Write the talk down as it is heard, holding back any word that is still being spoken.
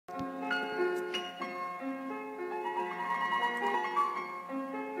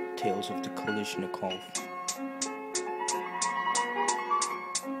details of the kalashnikov.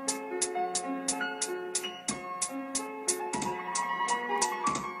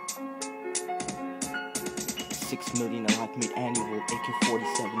 6 million alike made annual,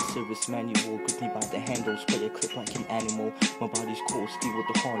 AK-47 service manual, grip me by the handle, spray a clip like an animal. My body's cold steel with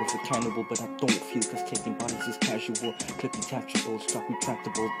the heart of a cannibal, but I don't feel cause taking bodies is casual. Clip dittachable, stock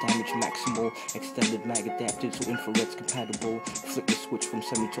retractable, damage maximal, extended mag adapted so infrared's compatible. Flick the switch from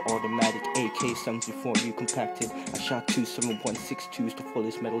semi to automatic, AK-74U compacted. I shot two 7.62s to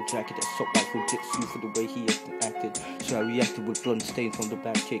fullest metal jacket, assault rifle jitsu for the way he acted. So I reacted with blood stains from the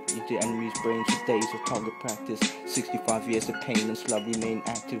back kick into the enemy's brains with days of target practice. 65 years of pain and still I remain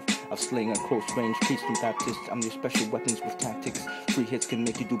active. I've slain at close range, priest and baptist. I'm your special weapons with tactics. 3 hits can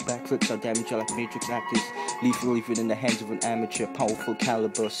make you do backflips. I'll damage you like matrix actors. Lethal even in the hands of an amateur. Powerful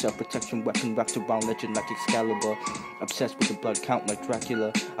caliber, self-protection weapon wrapped around legend like Excalibur. Obsessed with the blood count like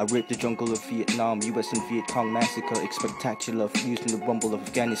Dracula. I raped the jungle of Vietnam, US and Viet Cong massacre. Spectacular, using the rumble of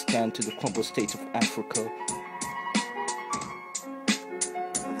Afghanistan to the crumbled states of Africa.